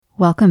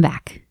Welcome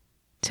back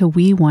to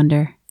We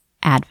Wonder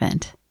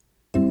Advent.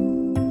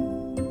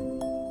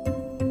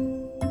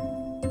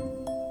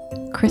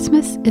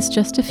 Christmas is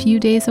just a few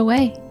days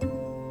away,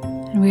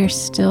 and we are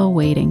still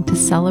waiting to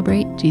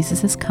celebrate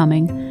Jesus'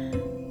 coming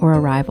or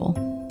arrival.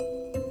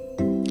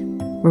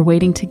 We're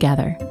waiting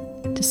together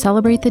to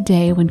celebrate the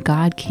day when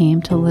God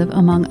came to live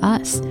among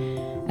us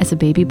as a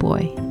baby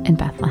boy in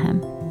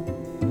Bethlehem.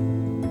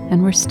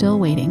 And we're still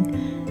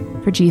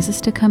waiting for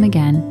Jesus to come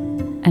again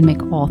and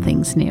make all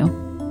things new.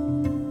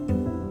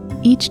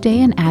 Each day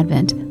in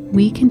Advent,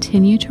 we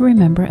continue to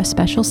remember a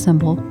special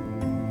symbol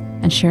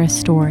and share a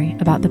story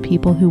about the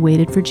people who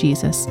waited for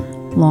Jesus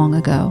long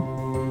ago.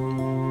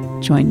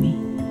 Join me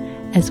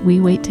as we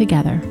wait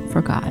together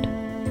for God.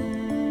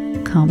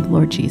 Come,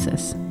 Lord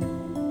Jesus.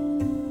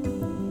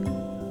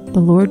 The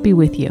Lord be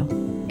with you.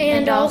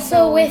 And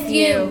also with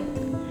you.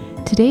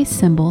 Today's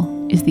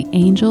symbol is the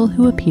angel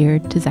who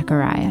appeared to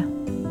Zechariah.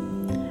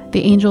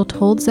 The angel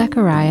told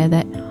Zechariah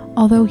that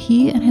although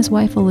he and his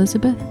wife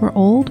Elizabeth were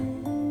old,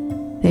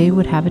 they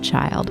would have a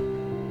child.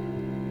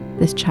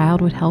 This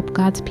child would help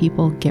God's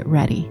people get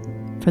ready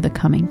for the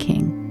coming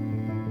king.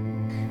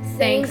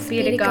 Thanks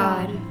be to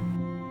God.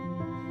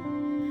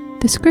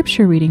 The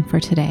scripture reading for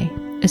today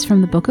is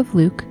from the book of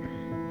Luke,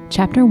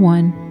 chapter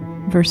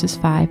 1, verses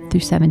 5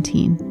 through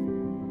 17.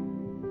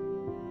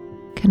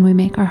 Can we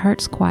make our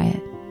hearts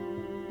quiet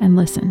and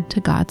listen to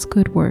God's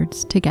good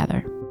words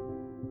together?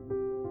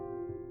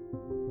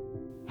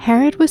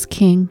 Herod was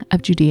king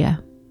of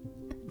Judea.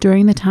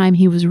 During the time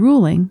he was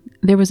ruling,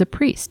 there was a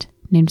priest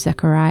named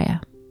Zechariah.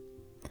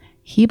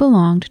 He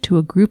belonged to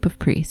a group of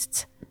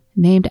priests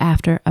named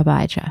after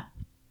Abijah.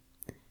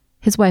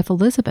 His wife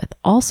Elizabeth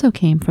also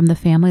came from the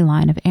family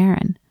line of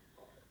Aaron.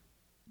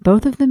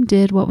 Both of them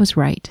did what was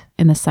right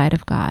in the sight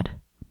of God.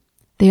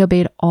 They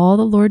obeyed all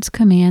the Lord's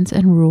commands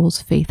and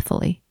rules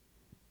faithfully.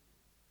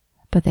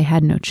 But they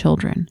had no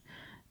children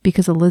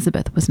because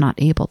Elizabeth was not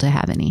able to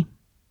have any.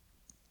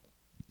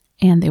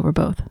 And they were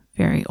both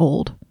very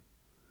old.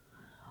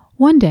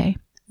 One day,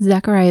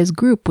 Zechariah's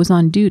group was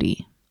on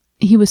duty.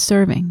 He was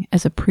serving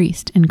as a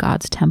priest in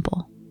God's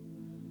temple.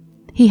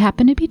 He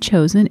happened to be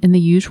chosen in the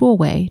usual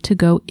way to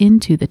go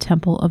into the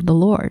temple of the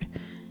Lord,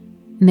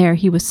 and there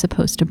he was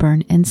supposed to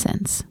burn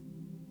incense.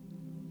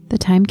 The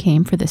time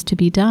came for this to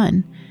be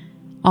done.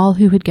 All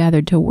who had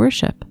gathered to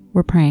worship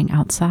were praying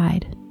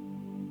outside.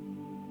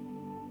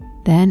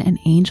 Then an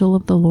angel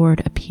of the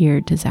Lord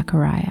appeared to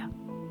Zechariah.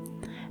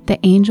 The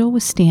angel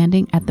was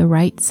standing at the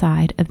right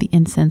side of the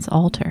incense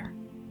altar.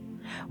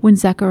 When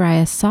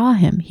Zechariah saw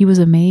him, he was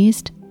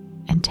amazed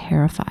and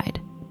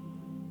terrified.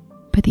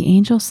 But the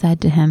angel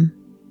said to him,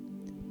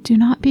 "Do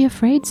not be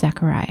afraid,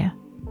 Zechariah.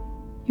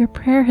 Your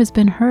prayer has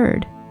been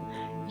heard.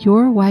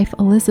 Your wife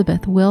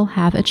Elizabeth will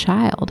have a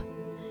child.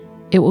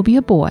 It will be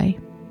a boy,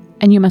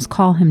 and you must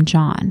call him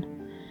John.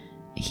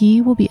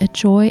 He will be a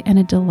joy and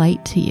a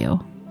delight to you.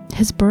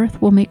 His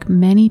birth will make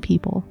many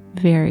people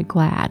very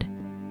glad.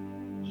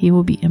 He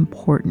will be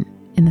important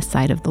in the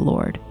sight of the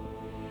Lord.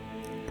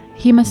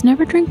 He must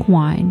never drink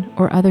wine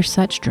or other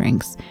such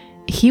drinks.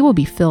 He will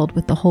be filled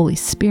with the Holy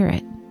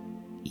Spirit,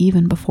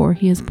 even before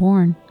he is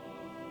born.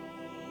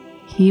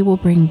 He will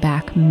bring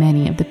back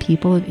many of the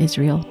people of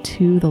Israel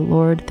to the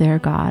Lord their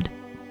God,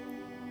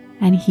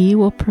 and he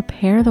will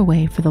prepare the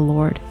way for the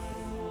Lord.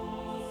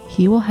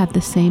 He will have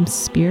the same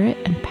spirit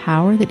and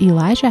power that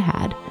Elijah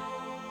had.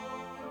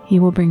 He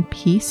will bring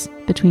peace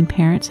between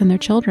parents and their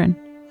children.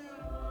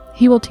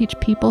 He will teach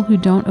people who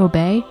don't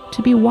obey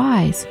to be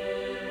wise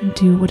and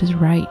do what is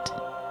right.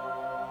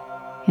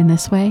 In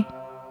this way,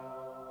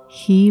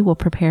 he will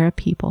prepare a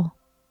people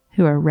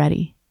who are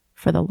ready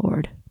for the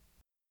Lord."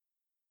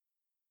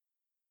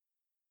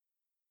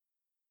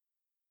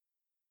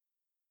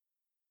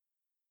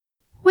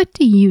 What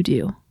do you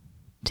do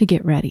to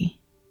get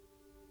ready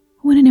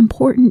when an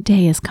important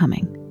day is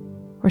coming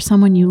or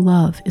someone you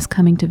love is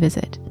coming to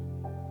visit?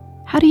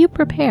 How do you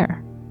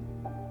prepare?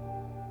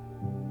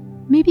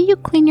 Maybe you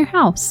clean your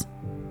house.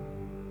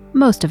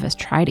 Most of us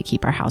try to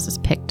keep our houses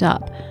picked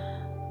up,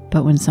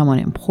 but when someone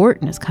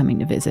important is coming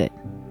to visit,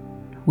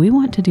 we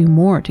want to do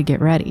more to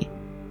get ready.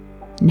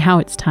 Now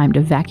it's time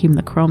to vacuum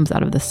the crumbs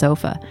out of the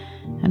sofa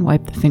and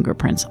wipe the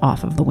fingerprints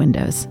off of the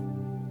windows.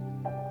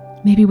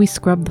 Maybe we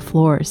scrub the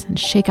floors and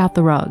shake out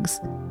the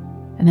rugs,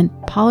 and then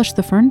polish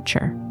the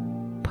furniture,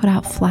 put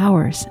out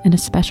flowers in a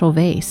special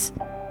vase.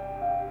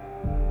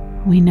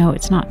 We know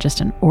it's not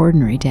just an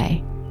ordinary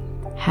day.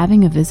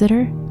 Having a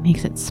visitor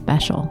makes it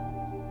special,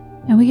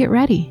 and we get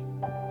ready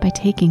by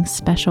taking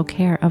special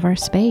care of our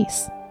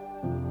space.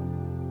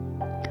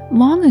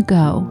 Long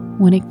ago,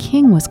 when a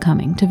king was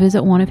coming to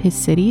visit one of his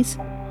cities,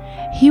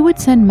 he would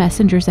send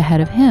messengers ahead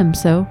of him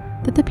so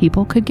that the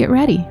people could get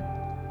ready.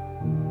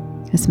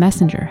 This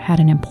messenger had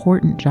an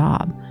important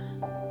job.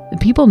 The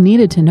people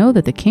needed to know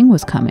that the king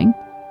was coming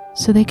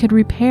so they could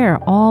repair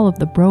all of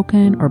the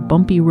broken or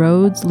bumpy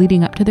roads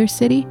leading up to their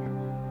city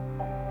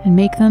and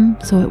make them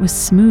so it was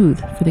smooth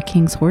for the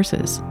king's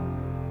horses.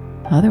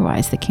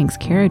 Otherwise, the king's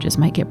carriages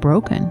might get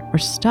broken or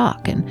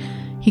stuck, and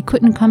he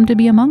couldn't come to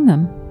be among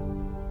them.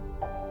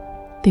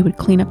 They would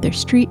clean up their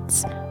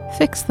streets,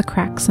 fix the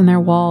cracks in their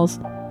walls,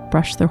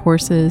 brush their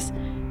horses,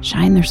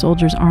 shine their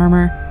soldiers'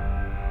 armor,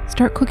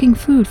 start cooking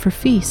food for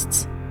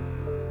feasts.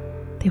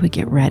 They would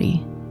get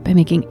ready by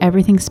making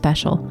everything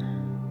special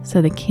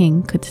so the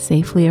king could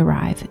safely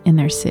arrive in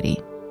their city.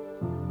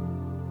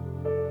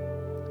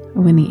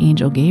 When the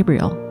angel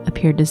Gabriel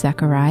appeared to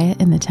Zechariah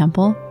in the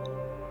temple,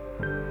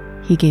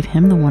 he gave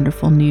him the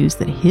wonderful news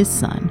that his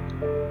son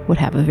would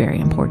have a very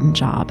important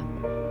job.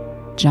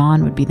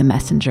 John would be the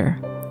messenger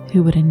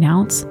who would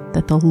announce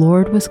that the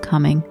Lord was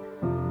coming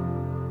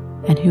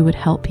and who would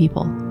help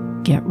people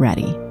get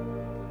ready.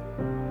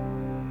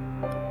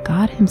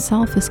 God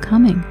himself is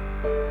coming,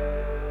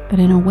 but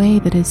in a way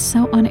that is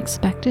so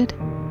unexpected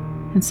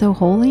and so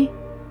holy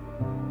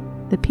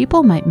that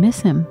people might miss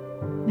him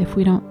if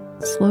we don't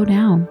slow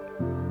down,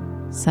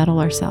 settle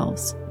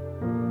ourselves,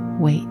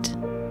 wait.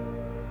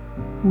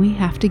 We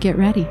have to get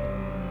ready.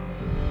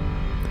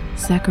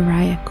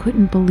 Zechariah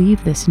couldn't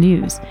believe this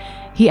news.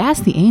 He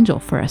asked the angel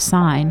for a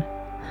sign.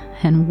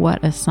 And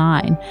what a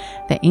sign.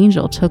 The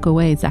angel took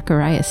away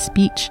Zechariah's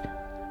speech.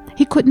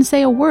 He couldn't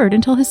say a word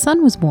until his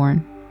son was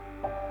born.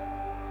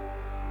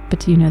 But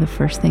do you know the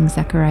first thing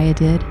Zechariah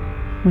did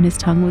when his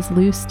tongue was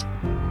loosed?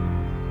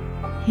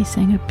 He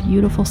sang a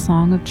beautiful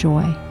song of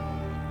joy,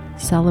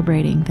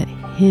 celebrating that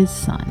his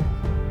son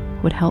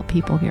would help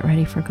people get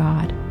ready for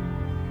God.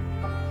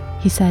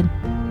 He said,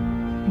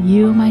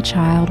 "You, my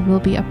child, will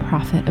be a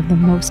prophet of the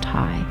Most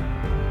High.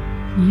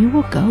 You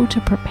will go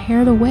to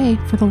prepare the way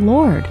for the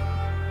Lord.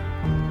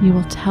 You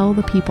will tell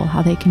the people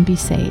how they can be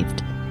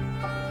saved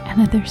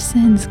and that their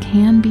sins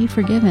can be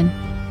forgiven.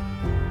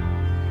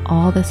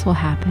 All this will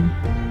happen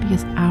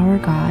because our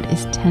God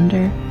is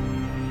tender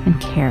and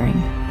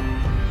caring.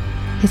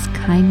 His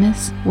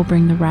kindness will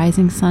bring the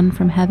rising sun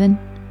from heaven.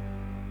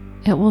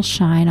 It will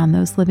shine on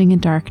those living in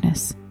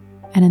darkness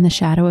and in the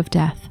shadow of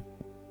death.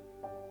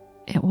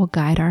 It will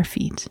guide our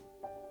feet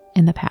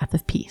in the path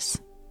of peace."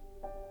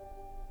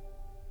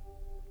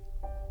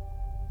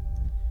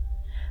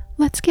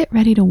 Let's get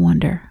ready to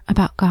wonder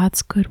about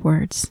God's good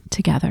words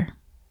together.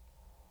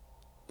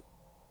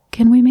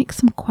 Can we make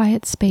some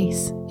quiet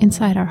space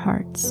inside our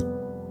hearts?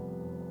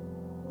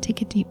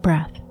 Take a deep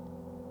breath.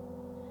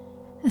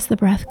 As the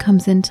breath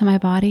comes into my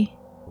body,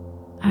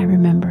 I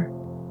remember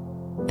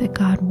that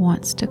God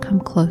wants to come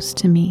close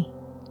to me.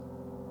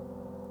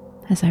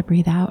 As I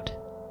breathe out,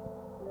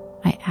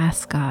 I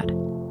ask God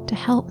to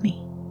help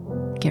me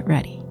get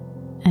ready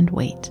and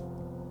wait.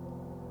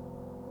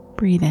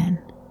 Breathe in.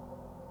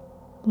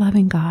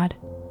 Loving God,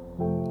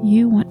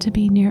 you want to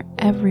be near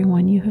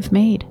everyone you have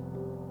made.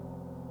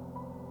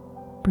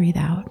 Breathe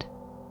out.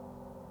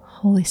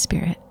 Holy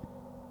Spirit,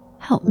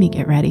 help me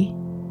get ready.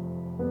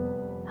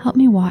 Help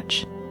me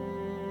watch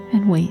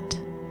and wait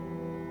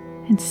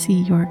and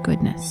see your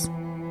goodness.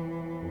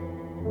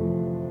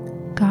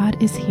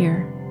 God is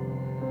here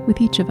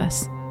with each of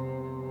us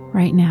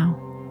right now.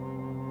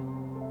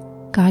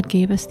 God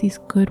gave us these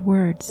good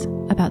words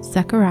about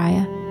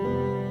Zechariah,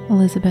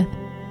 Elizabeth,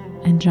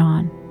 and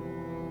John.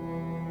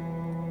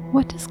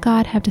 What does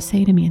God have to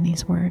say to me in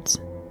these words?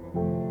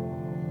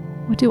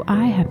 What do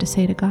I have to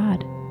say to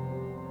God?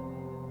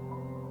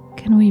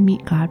 Can we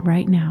meet God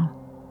right now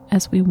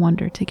as we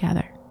wonder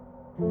together?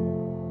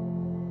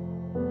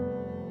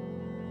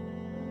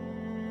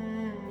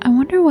 I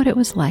wonder what it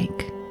was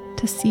like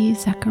to see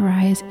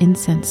Zechariah's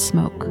incense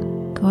smoke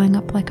going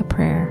up like a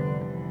prayer,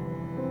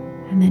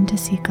 and then to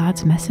see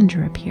God's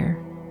messenger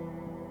appear.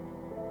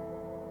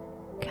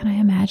 Can I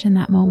imagine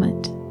that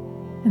moment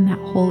in that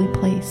holy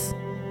place?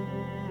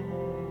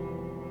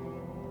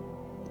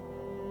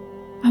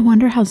 I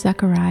wonder how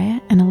Zechariah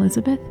and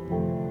Elizabeth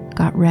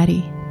got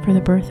ready for the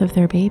birth of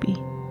their baby.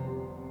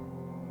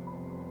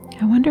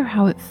 I wonder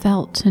how it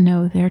felt to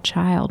know their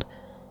child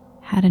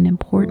had an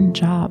important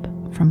job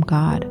from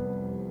God.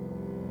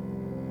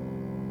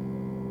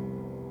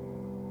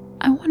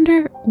 I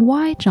wonder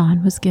why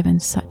John was given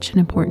such an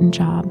important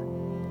job.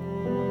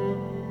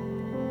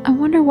 I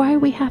wonder why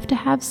we have to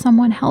have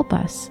someone help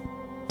us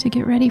to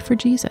get ready for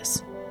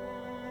Jesus.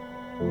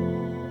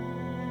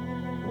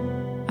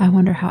 I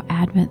wonder how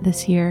Advent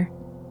this year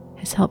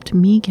has helped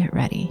me get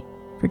ready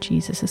for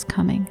Jesus'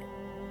 coming.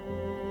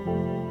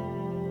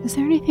 Is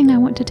there anything I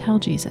want to tell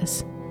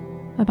Jesus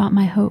about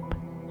my hope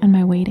and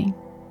my waiting?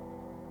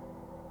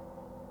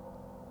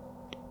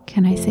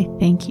 Can I say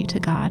thank you to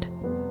God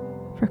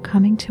for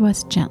coming to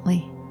us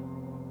gently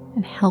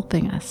and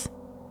helping us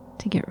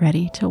to get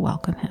ready to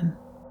welcome Him?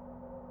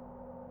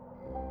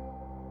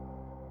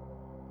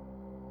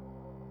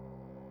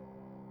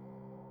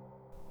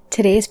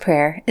 Today's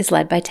prayer is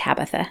led by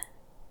Tabitha,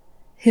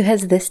 who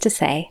has this to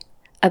say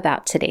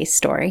about today's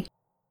story.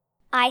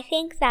 I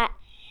think that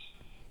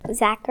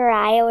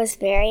Zechariah was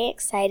very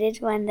excited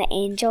when the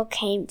angel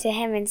came to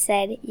him and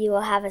said, "You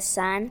will have a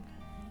son."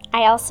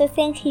 I also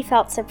think he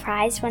felt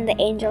surprised when the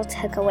angel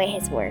took away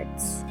his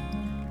words.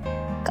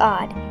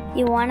 God,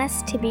 you want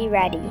us to be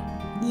ready.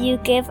 You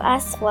give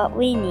us what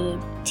we need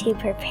to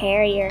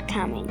prepare your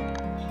coming.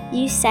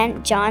 You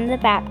sent John the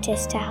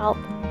Baptist to help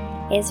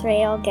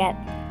Israel get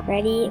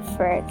ready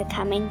for the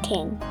coming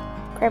King.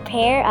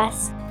 Prepare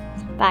us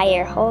by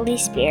your Holy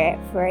Spirit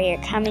for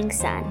your coming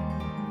Son.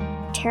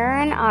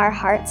 Turn our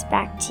hearts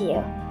back to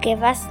you.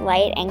 Give us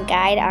light and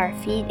guide our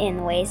feet in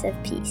the ways of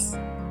peace.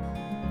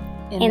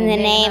 In the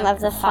name of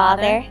the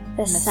Father,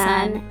 the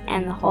Son,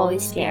 and the Holy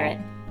Spirit.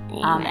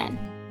 Amen.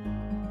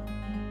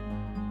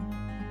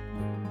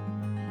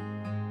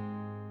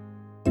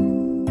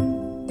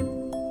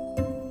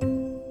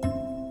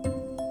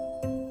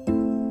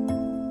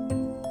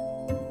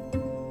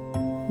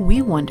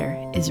 We Wonder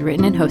is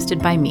written and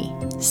hosted by me,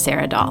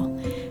 Sarah Dahl,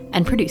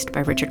 and produced by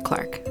Richard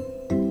Clark.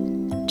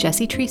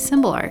 Jesse Tree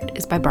symbol art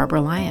is by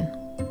Barbara Lyon.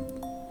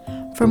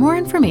 For more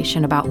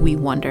information about We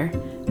Wonder,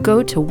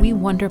 go to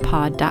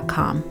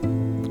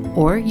wewonderpod.com,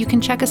 or you can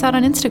check us out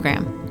on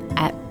Instagram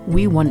at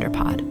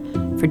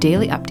WeWonderPod for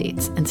daily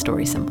updates and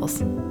story symbols.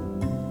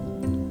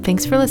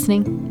 Thanks for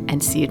listening,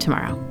 and see you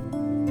tomorrow.